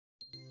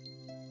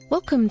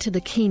Welcome to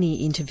the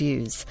Keeney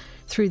Interviews.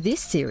 Through this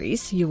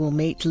series, you will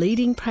meet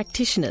leading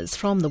practitioners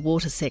from the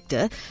water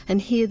sector and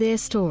hear their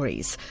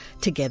stories.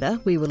 Together,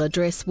 we will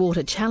address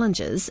water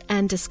challenges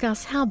and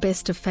discuss how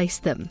best to face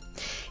them.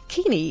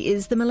 Keeney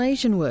is the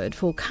Malaysian word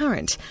for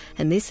current,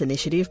 and this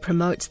initiative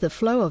promotes the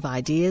flow of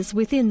ideas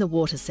within the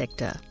water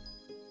sector.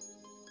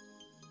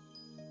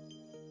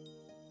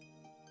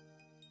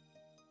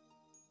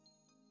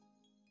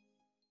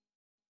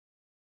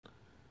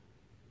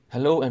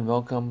 Hello and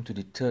welcome to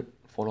the third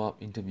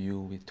follow-up interview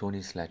with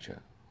Tony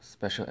Slatcher,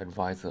 Special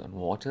Advisor on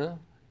Water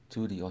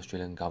to the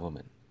Australian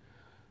Government.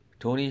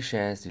 Tony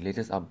shares the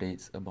latest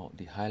updates about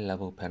the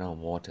high-level panel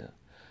on water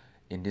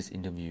in this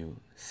interview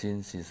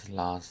since his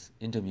last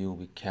interview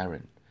with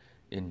Karen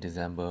in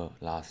December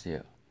last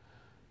year.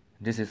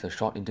 This is a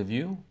short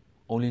interview,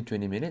 only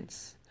 20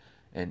 minutes,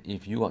 and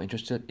if you are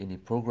interested in the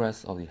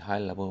progress of the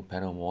high-level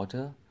panel on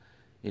water,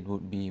 it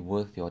would be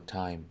worth your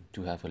time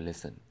to have a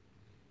listen.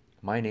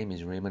 My name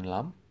is Raymond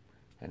Lam,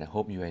 and I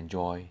hope you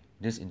enjoy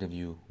this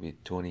interview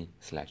with Tony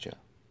Slatcher.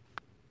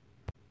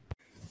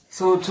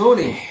 So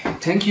Tony,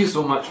 thank you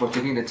so much for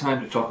taking the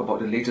time to talk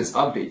about the latest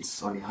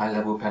updates on the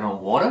high-level panel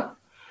on water.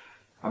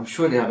 I'm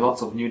sure there are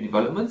lots of new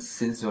developments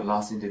since your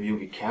last interview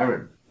with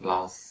Karen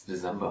last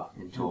December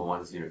in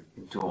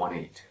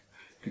 2018.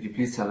 Could you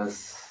please tell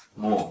us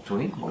more,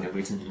 Tony, about the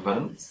recent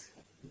developments?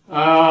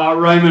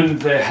 Raymond,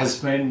 there has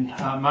been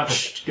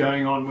much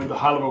going on with the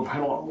high-level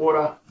panel on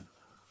water.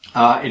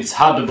 It's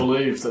hard to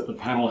believe that the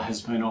panel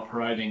has been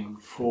operating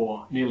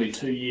for nearly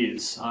 2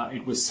 years.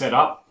 It was set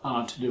up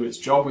to do its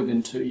job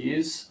within 2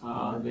 years.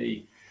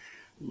 The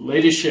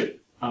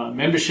leadership,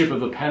 membership of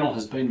the panel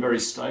has been very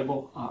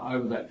stable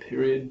over that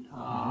period,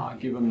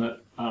 given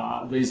that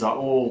these are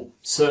all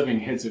serving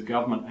heads of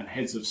government and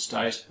heads of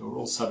state who are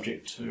all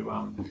subject to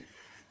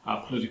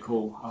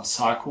political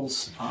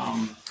cycles.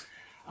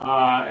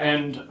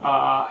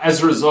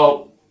 As a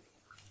result,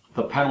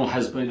 the panel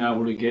has been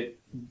able to get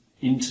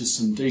into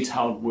some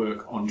detailed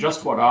work on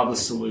just what are the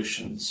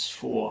solutions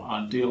for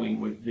dealing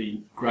with the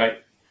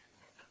great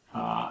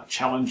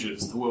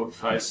challenges the world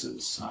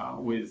faces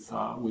with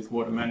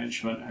water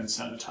management and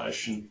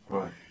sanitation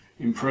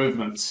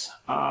improvements.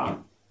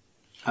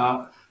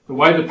 The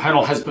way the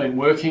panel has been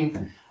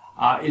working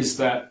is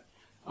that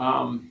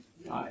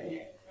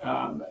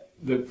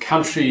the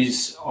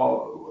countries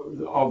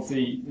of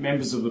the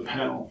members of the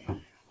panel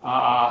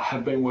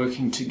have been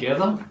working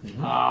together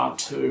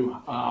to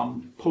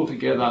pull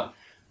together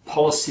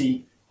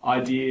policy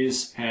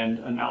ideas and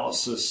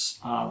analysis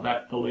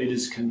that the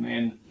leaders can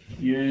then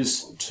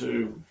use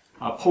to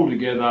pull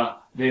together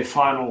their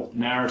final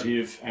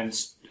narrative and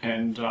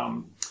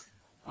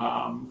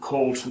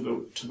call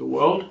to the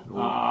world,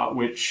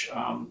 which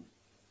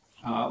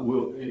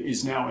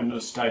is now in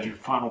the stage of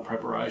final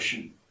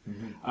preparation.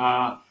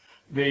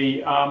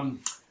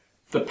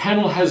 The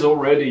panel has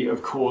already,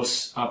 of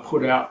course,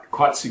 put out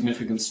quite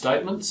significant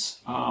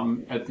statements.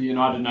 At the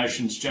United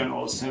Nations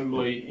General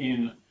Assembly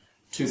in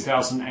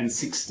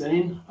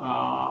 2016,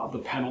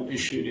 the panel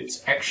issued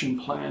its action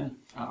plan,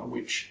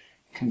 which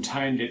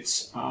contained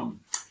the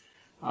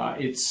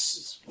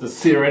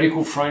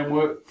theoretical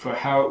framework for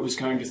how it was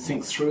going to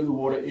think through the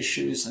water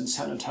issues and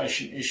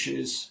sanitation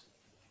issues,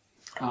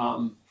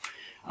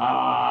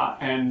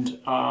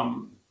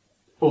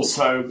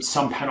 also,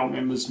 some panel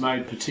members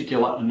made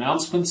particular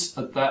announcements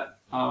at that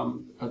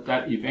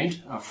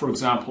event. For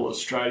example,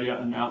 Australia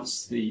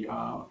announced the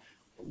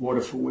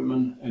Water for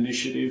Women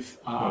initiative,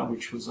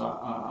 which was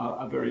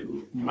a very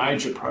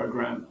major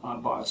program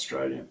by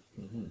Australia.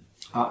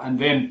 And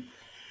then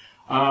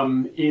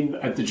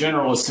at the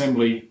General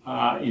Assembly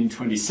in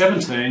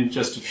 2017,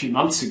 just a few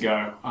months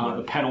ago,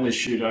 the panel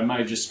issued a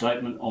major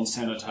statement on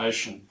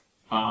sanitation,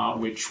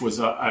 which was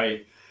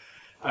a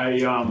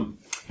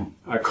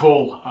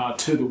call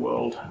to the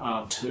world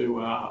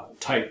to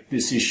take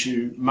this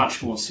issue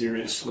much more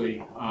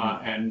seriously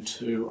and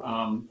to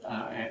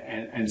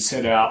and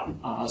set out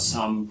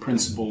some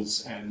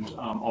principles and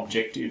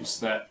objectives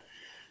that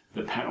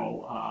the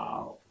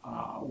panel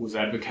was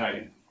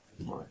advocating.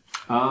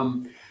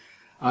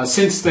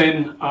 Since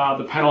then,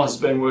 the panel has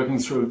been working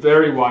through a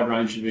very wide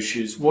range of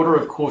issues. Water,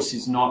 of course,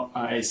 is not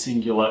a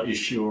singular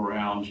issue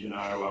around,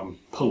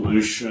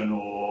 pollution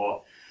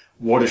or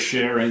water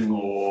sharing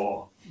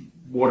or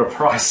water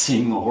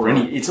pricing or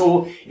any. It's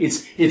a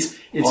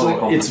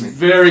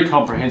very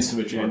comprehensive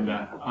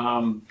agenda.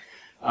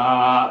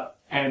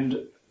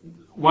 And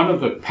one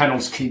of the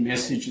panel's key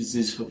messages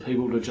is for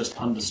people to just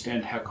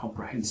understand how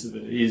comprehensive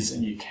it is,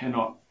 and you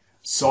cannot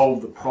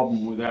solve the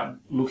problem without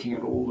looking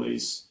at all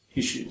these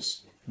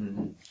issues.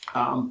 The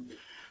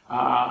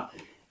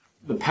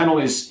panel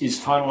is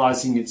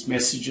finalising its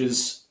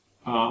messages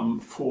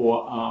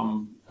for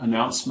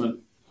announcement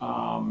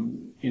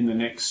in the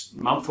next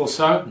month or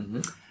so.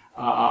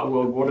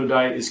 World Water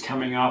Day is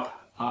coming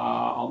up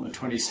on the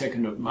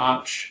 22nd of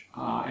March,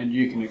 and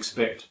you can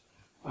expect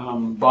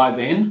by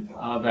then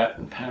that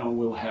the panel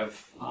will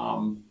have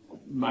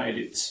made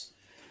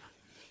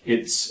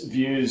its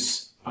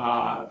views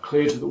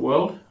clear to the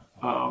world.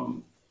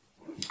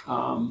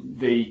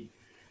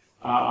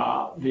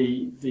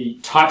 The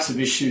types of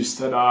issues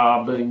that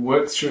are being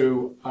worked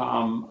through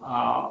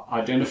are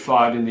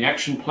identified in the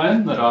action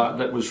plan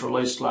that was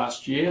released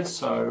last year.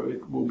 So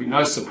it will be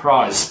no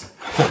surprise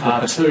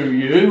to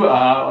you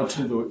or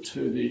to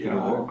the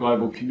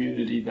global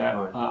community that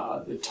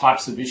the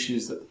types of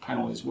issues that the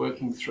panel is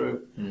working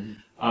through.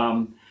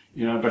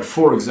 But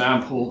for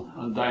example,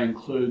 they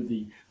include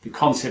the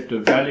concept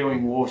of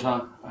valuing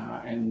water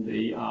and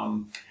the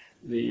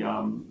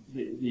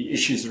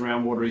issues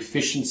around water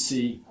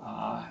efficiency,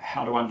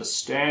 how to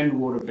understand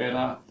water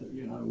better,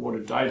 water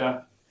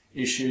data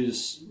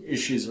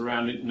issues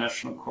around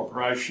international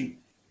cooperation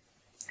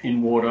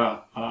in water,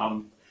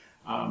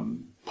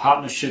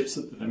 partnerships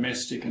at the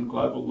domestic and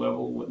global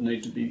level that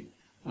need to be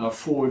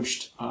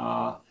forged,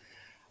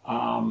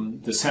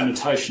 the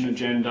sanitation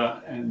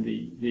agenda and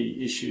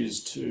the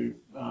issues to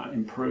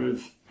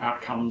improve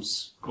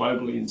outcomes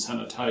globally in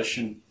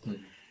sanitation.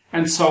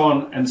 And so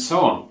on and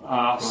so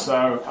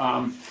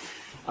on.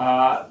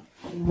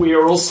 We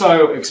are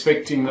also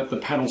expecting that the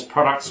panel's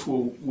products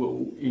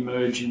will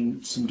emerge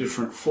in some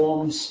different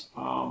forms.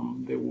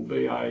 There will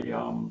be a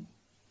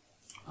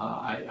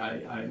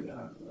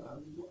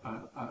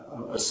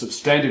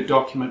substantive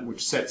document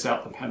which sets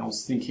out the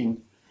panel's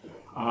thinking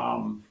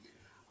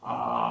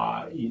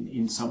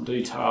in some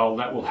detail.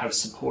 That will have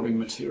supporting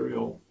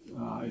material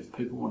if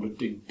people want to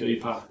dig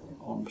deeper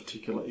on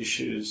particular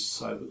issues,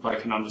 so that they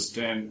can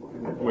understand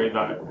where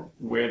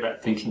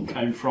that thinking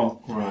came from.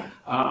 Right.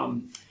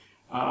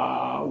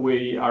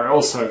 We are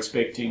also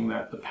expecting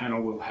that the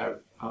panel will have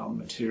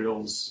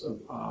materials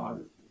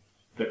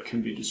that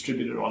can be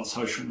distributed on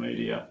social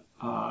media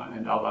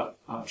and other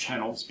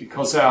channels,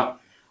 because our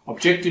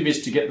objective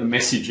is to get the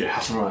message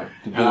out. Right.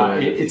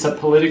 It's a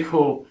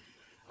political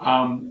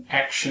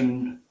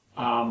action.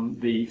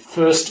 The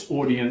first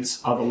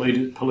audience are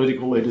the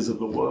political leaders of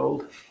the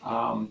world.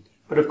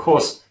 But of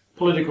course,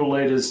 political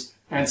leaders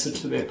answer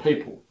to their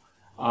people.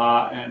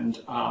 And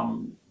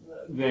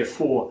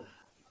therefore,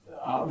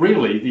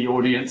 really the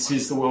audience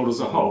is the world as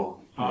a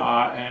whole.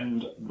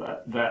 And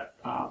that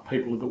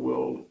people of the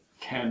world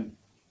can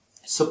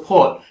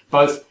support,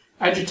 both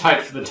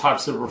agitate for the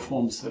types of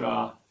reforms that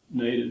are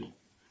needed,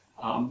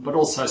 but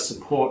also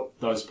support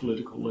those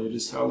political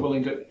leaders who are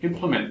willing to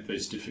implement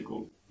these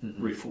difficult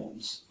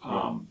reforms,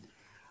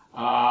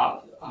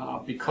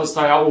 because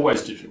they are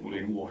always difficult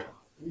in water.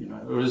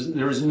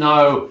 There is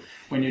no,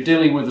 when you're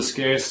dealing with a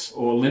scarce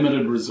or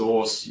limited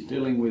resource, you're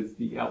dealing with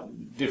the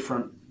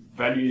different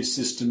value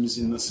systems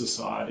in the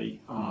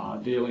society,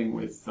 dealing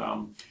with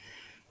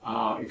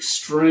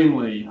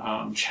extremely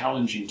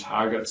challenging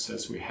targets,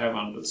 as we have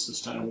under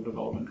Sustainable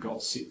Development Goal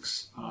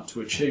 6, to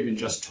achieve in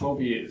just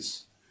 12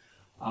 years.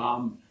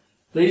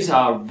 These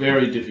are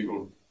very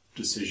difficult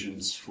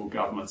decisions for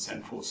governments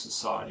and for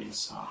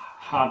societies.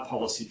 Hard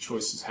policy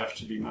choices have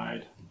to be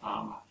made.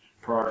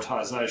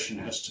 Prioritisation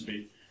has to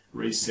be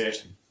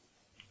reset.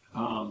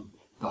 The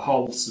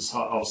whole of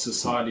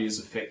society is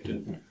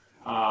affected.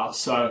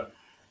 So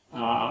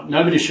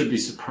nobody should be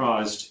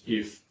surprised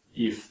if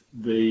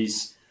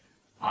these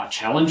are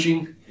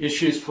challenging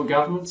issues for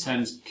governments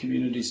and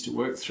communities to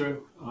work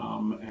through.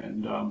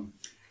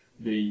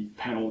 The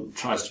panel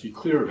tries to be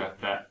clear about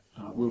that.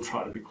 We'll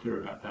try to be clear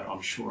about that,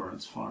 I'm sure, in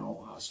its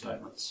final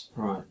statements.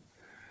 Right.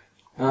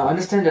 I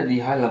understand that the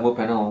high-level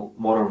panel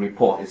model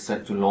report is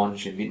set to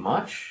launch in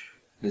mid-March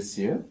this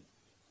year.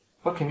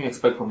 What can we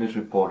expect from this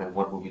report, and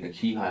what will be the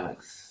key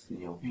highlights,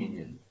 in your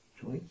opinion,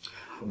 Joey?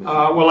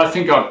 Well, I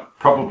think I've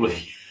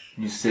probably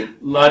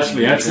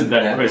largely answered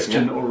that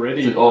question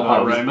already, Raymond.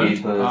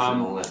 And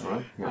all that,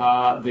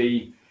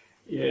 right?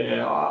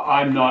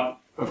 I'm not,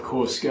 of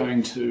course,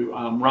 going to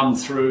run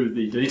through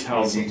the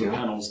details of the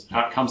panel's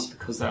outcomes,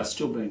 because they are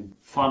still being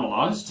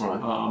finalised,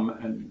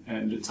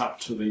 and it's up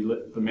to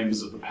the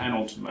members of the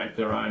panel to make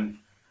their own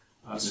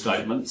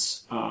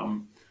statements.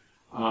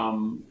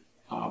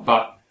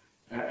 But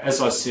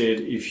as I said,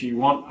 if you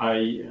want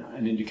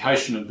an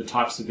indication of the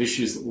types of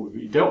issues that will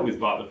be dealt with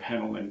by the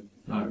panel, then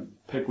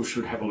people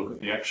should have a look at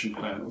the action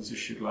plan that was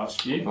issued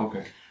last year.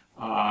 Okay.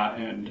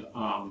 And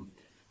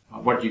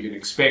what you can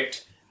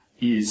expect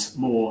is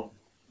more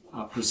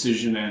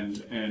precision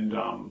and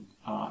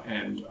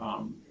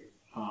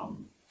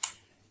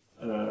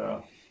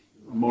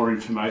more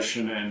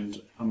information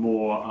and a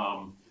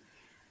more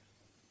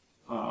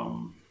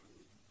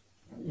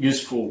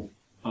useful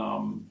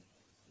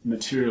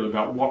material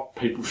about what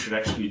people should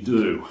actually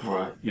do.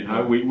 Right.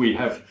 We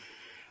have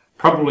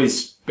probably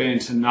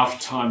spent enough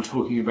time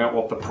talking about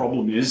what the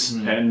problem is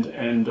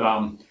and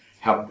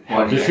how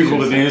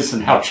difficult it is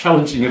and how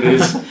challenging it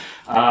is.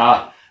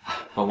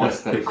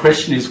 The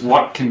question is,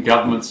 what can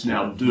governments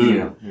now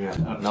do?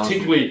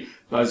 Particularly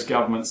those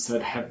governments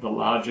that have the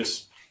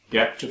largest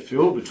gap to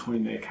fill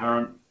between their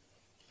current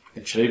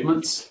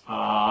achievements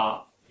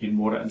in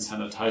water and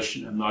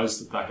sanitation and those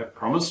that they have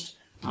promised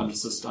under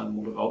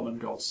Sustainable Development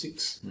Goal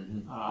 6.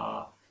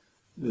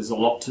 There's a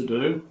lot to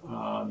do.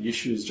 The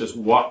issue is just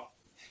what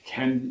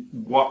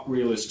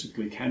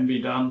realistically can be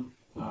done,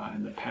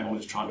 and the panel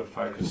is trying to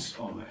focus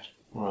on that.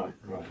 Right.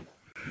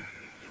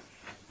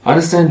 I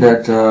understand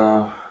that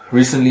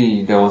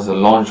recently there was a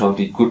launch of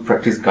the Good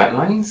Practice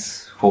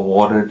Guidelines for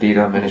Water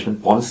Data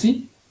Management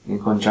Policy in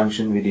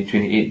conjunction with the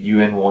 28th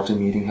UN Water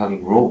Meeting held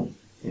in Rome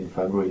in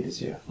February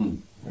this year.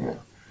 Yeah.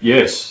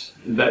 Yes,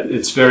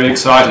 it's very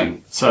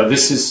exciting. So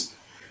this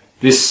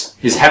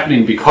is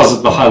happening because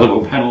of the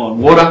High-Level Panel on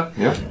Water,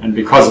 and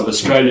because of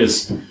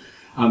Australia's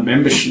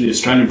membership, the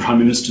Australian Prime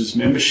Minister's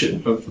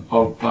membership of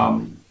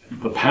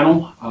the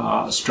panel.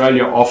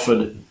 Australia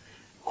offered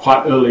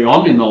quite early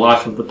on in the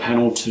life of the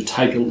panel to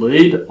take a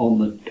lead on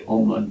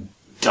the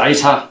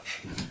data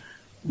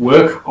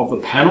work of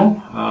the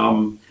panel.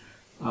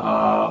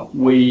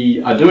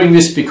 We are doing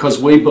this because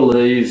we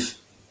believe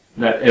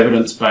that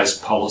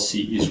evidence-based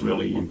policy is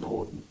really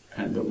important,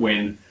 and that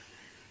when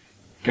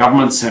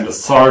governments and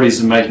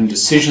authorities are making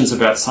decisions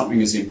about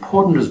something as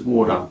important as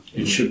water,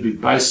 it should be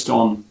based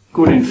on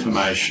good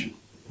information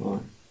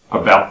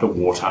about the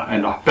water,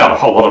 and about a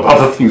whole lot of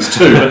other things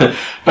too.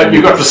 But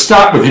you've got to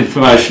start with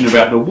information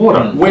about the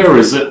water. Where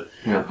is it?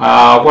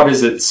 What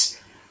is its,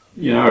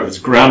 if it's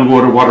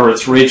groundwater, what are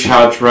its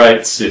recharge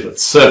rates? If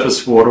it's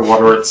surface water,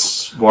 what are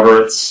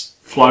its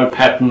flow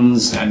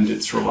patterns and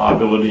its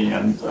reliability,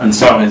 and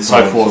so on and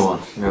so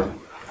forth.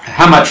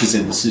 How much is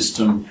in the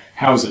system?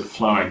 How is it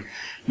flowing?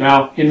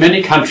 Now, in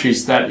many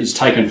countries, that is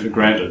taken for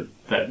granted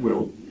that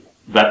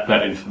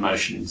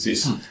information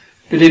exists.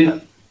 But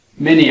in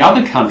many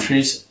other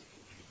countries,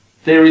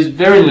 there is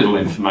very little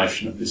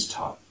information of this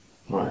type.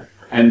 Right.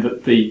 And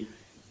that the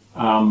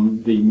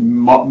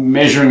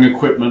measuring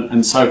equipment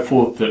and so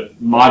forth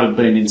that might have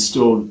been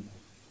installed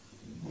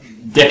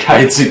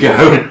decades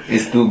ago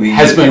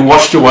has been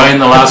washed away in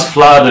the last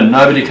flood, and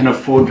nobody can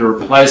afford to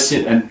replace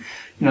it. And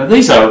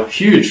these are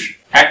huge,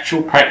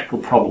 actual, practical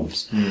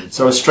problems.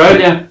 So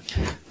Australia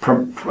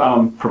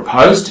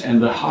proposed,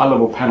 and the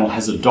High-Level Panel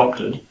has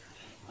adopted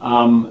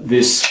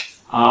this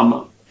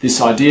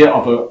idea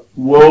of a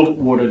World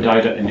Water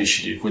Data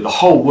Initiative, where the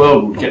whole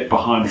world would get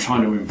behind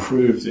trying to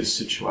improve this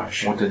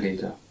situation. Water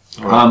data.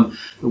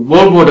 The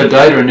World Water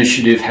Data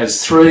Initiative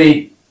has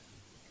three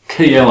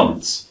key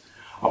elements.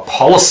 A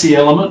policy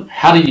element: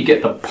 how do you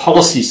get the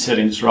policy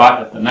settings right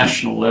at the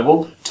national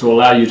level to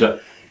allow you to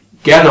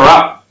gather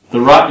up the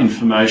right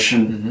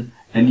information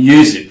and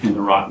use it in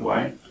the right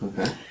way.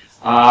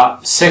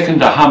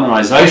 Second, a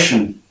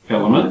harmonisation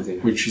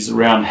element, which is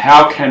around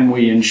how can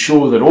we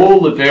ensure that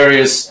all the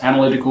various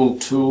analytical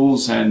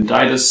tools and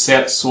data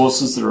set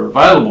sources that are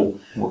available,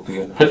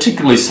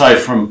 particularly say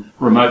from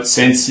remote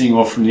sensing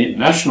or from the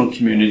international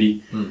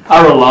community,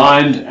 are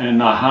aligned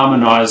and are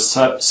harmonised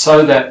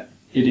so that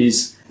it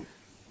is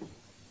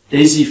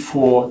easy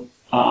for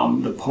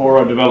the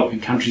poorer developing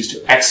countries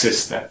to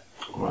access that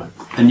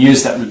and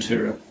use that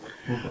material.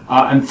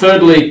 And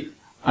thirdly,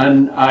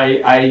 an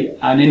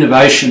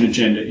innovation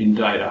agenda in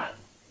data.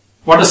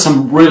 What are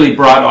some really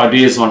bright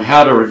ideas on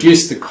how to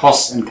reduce the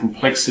costs and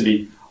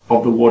complexity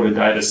of the water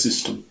data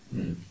system?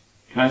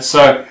 Okay,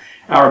 so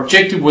our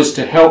objective was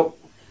to help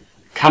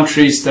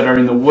countries that are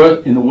in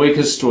the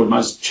weakest or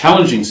most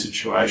challenging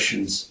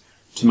situations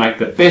to make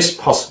the best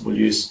possible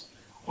use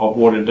of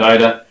water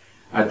data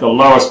at the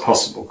lowest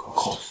possible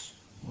cost.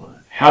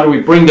 How do we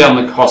bring down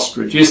the cost,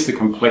 reduce the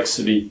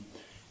complexity,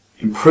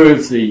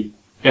 improve the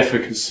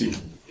efficacy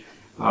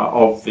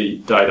of the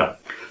data?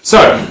 So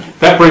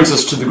that brings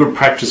us to the Good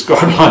Practice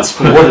Guidelines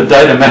for Water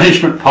Data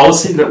Management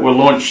Policy that were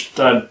launched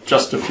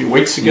just a few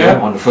weeks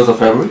ago. On the 1st of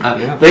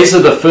February. These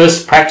are the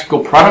first practical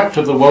product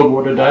of the World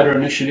Water Data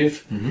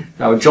Initiative.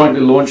 They were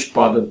jointly launched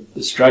by the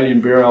Australian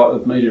Bureau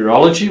of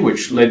Meteorology,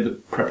 which led the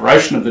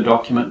preparation of the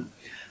document,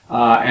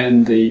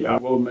 and the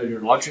World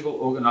Meteorological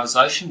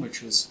Organisation,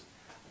 which has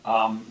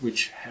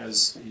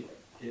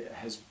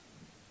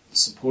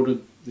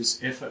supported this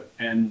effort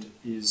and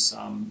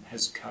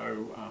has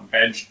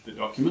co-badged the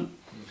document.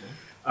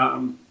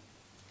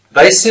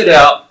 They set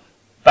out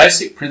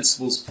basic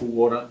principles for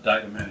water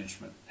data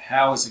management.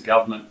 How, as a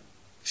government,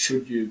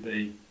 should you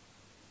be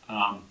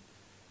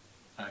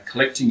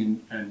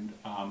collecting and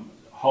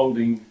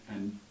holding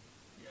and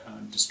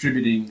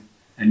distributing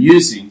and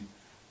using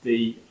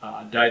the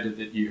data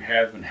that you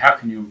have, and how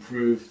can you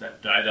improve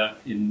that data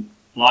in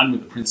line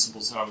with the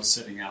principles I was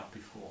setting out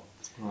before.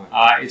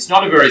 It's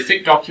not a very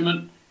thick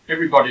document.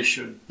 Everybody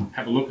should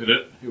have a look at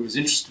it who is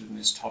interested in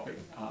this topic.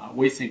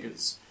 We think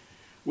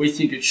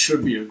it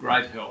should be a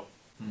great help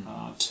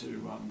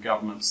to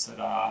governments that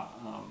are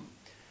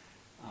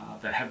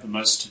that have the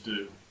most to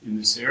do in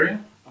this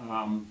area,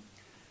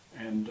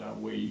 and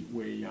we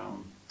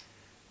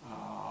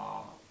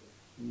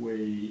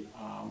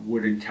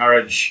would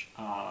encourage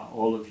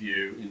all of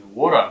you in the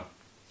water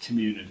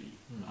community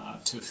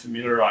to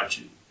familiarise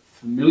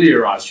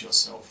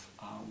yourself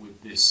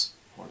with this.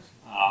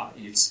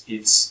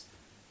 It's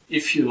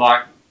if you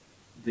like,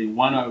 the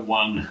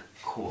 101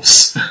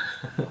 course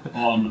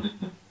on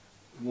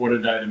water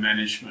data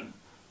management,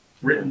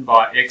 written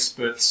by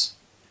experts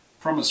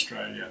from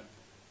Australia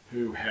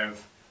who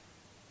have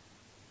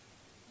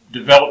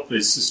developed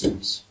these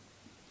systems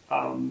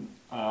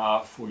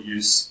for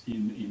use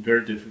in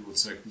very difficult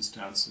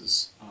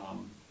circumstances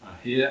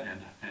here,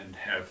 and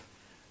have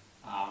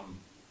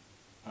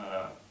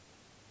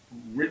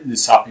written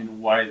this up in a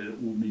way that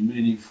it will be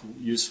meaningful,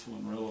 useful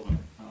and relevant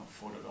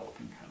for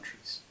developing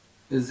countries.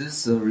 Is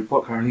this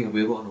report currently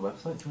available on the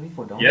website, Tony,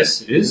 for download?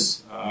 Yes, it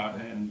is.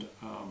 Okay.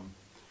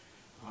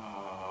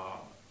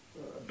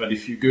 But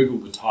if you Google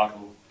the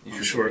title,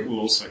 I'm sure it will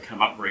also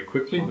come up very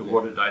quickly, the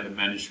Water Data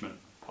Management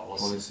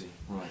Policy.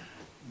 Right,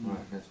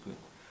 that's good.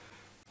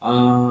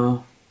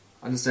 I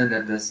understand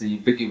that there's the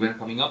big event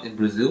coming up in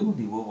Brazil,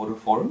 the World Water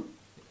Forum,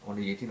 on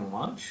the 18th of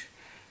March.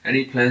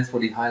 Any plans for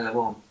the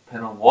high-level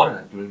panel on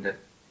water during that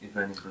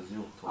event in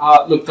Brazil?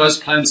 Look, those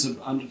plans are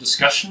under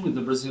discussion with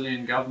the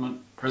Brazilian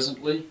government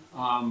presently.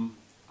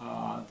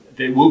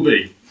 There will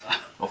be.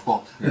 Of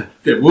course. Yeah.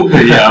 There will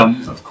be,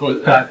 of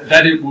course,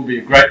 that it will be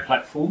a great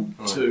platform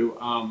to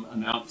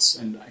announce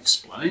and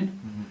explain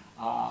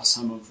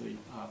some of the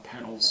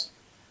panel's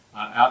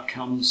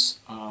outcomes.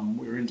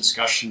 We're in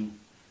discussion,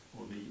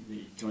 or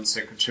the Joint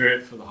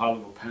Secretariat for the High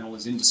Level Panel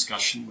is in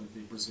discussion with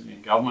the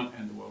Brazilian government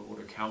and the World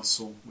Water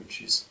Council,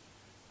 which is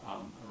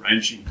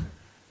arranging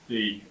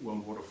the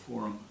World Water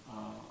Forum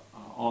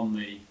on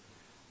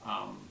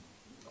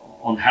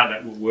how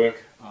that will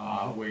work.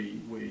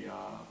 We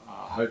are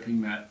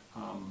hoping that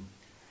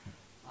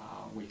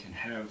we can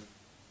have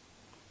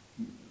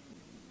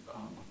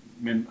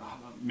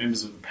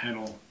members of the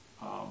panel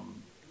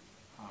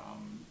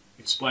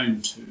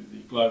explain to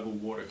the global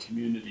water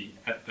community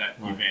at that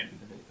event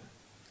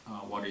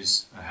what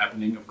is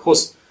happening. Of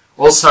course,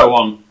 also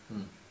on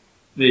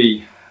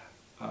the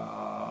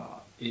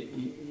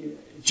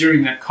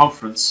during that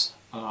conference,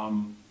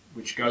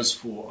 which goes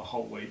for a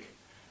whole week,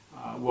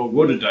 World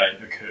Water Day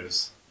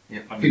occurs.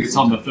 Yep. I think it's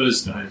on the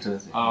Thursday.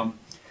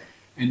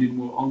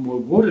 And on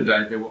World Water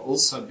Day, there will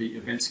also be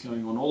events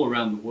going on all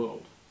around the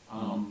world.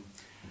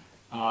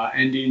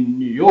 And in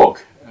New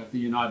York, at the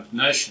United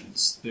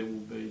Nations, there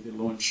will be the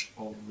launch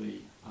of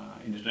the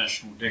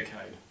International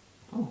Decade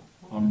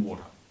on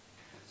Water.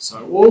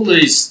 So all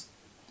these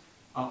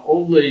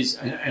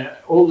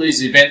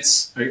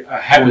events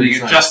are happening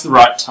at just the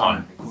right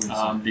time,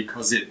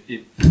 because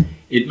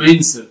it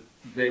means that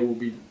there will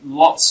be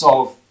lots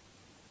of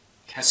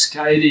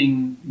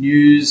cascading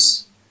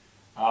news,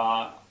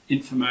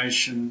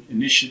 information,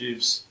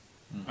 initiatives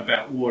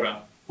about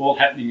water, all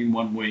happening in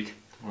 1 week.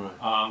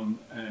 Right.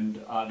 And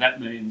that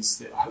means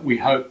that we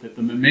hope that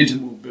the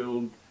momentum will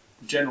build,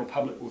 the general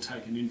public will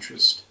take an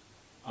interest,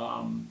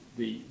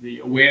 the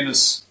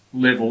awareness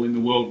level in the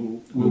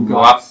world will go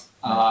up.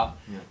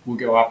 Will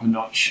go up a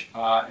notch,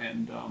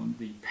 and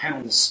the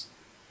panel's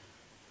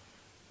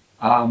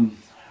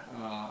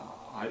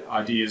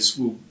ideas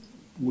will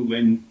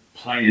then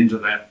play into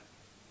that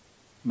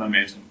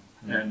momentum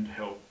and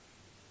help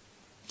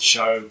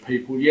show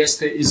people, yes,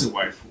 there is a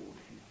way forward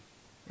here.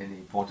 And the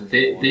importance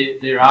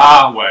there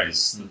are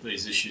ways that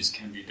these issues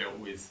can be dealt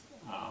with.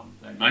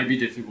 They may be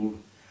difficult,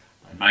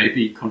 they may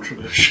be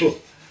controversial,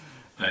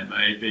 they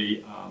may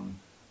be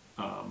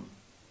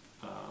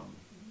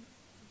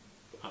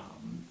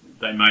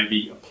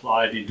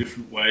applied in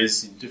different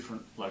ways in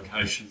different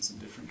locations in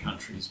different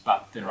countries,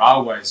 but there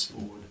are ways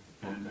forward,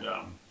 and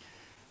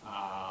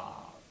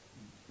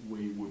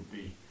we would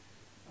be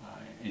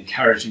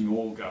encouraging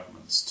all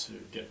governments to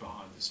get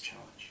behind this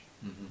challenge.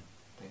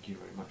 Thank you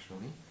very much,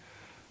 Tony.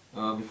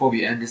 Before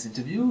we end this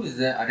interview, are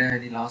there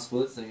any last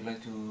words that you'd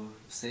like to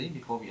say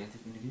before we end the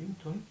interview,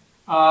 Tony?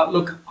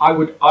 Look, I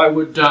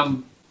would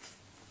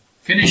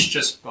finish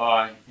just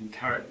by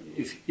encouraging.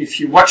 If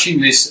you're watching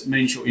this, it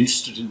means you're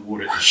interested in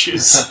water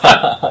issues,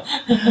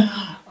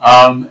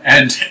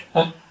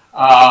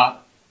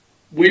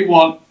 we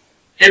want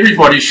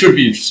everybody should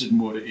be interested in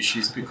water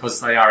issues because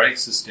they are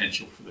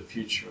existential for the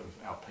future of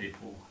our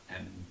people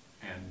and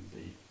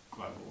the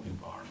global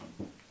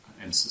environment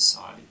and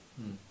society.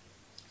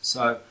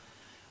 So,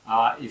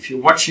 if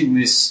you're watching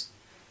this,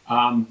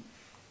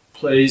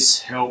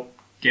 please help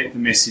get the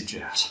message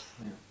out.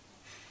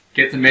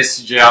 Get the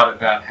message out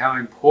about how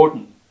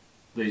important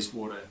these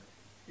water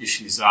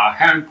issues are,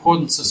 how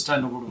important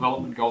Sustainable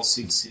Development Goal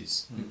 6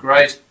 is, the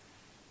great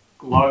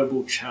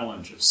global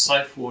challenge of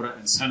safe water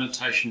and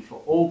sanitation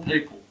for all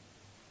people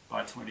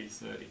by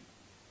 2030.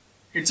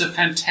 It's a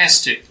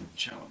fantastic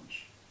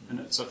challenge, and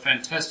it's a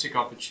fantastic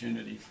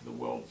opportunity for the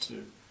world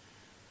to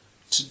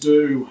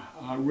do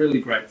really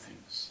great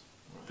things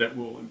that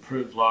will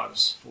improve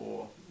lives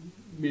for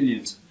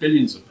millions,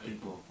 billions of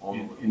people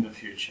in the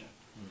future.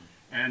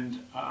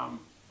 And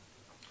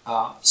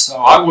so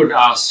I would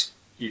ask,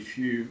 if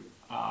you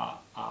are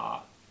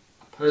a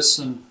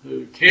person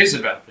who cares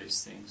about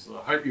these things, and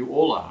I hope you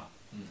all are,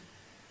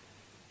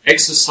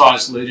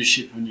 exercise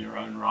leadership in your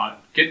own right,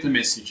 get the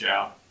message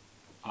out,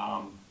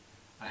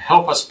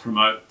 help us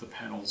promote the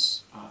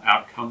panel's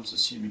outcomes,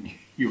 assuming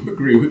you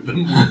agree with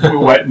them.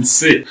 We'll wait and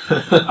see.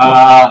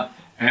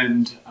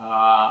 And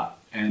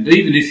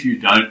even if you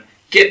don't,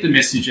 get the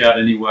message out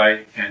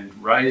anyway and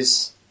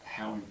raise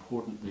how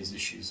important these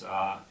issues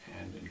are,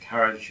 and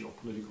encourage your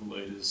political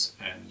leaders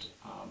and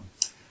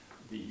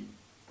the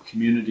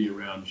community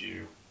around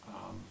you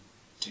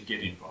to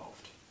get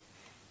involved.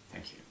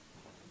 Thank you.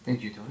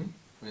 Thank you, Tony,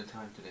 for your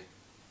time today.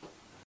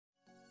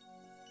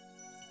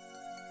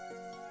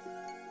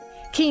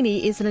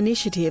 Kini is an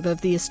initiative of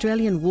the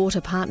Australian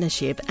Water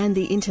Partnership and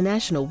the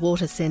International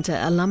Water Centre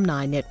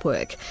Alumni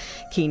Network.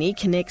 Kini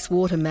connects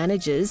water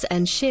managers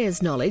and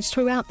shares knowledge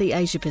throughout the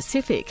Asia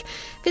Pacific.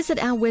 Visit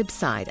our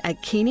website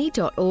at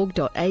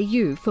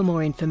kini.org.au for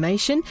more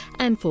information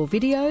and for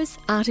videos,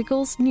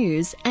 articles,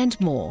 news and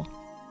more.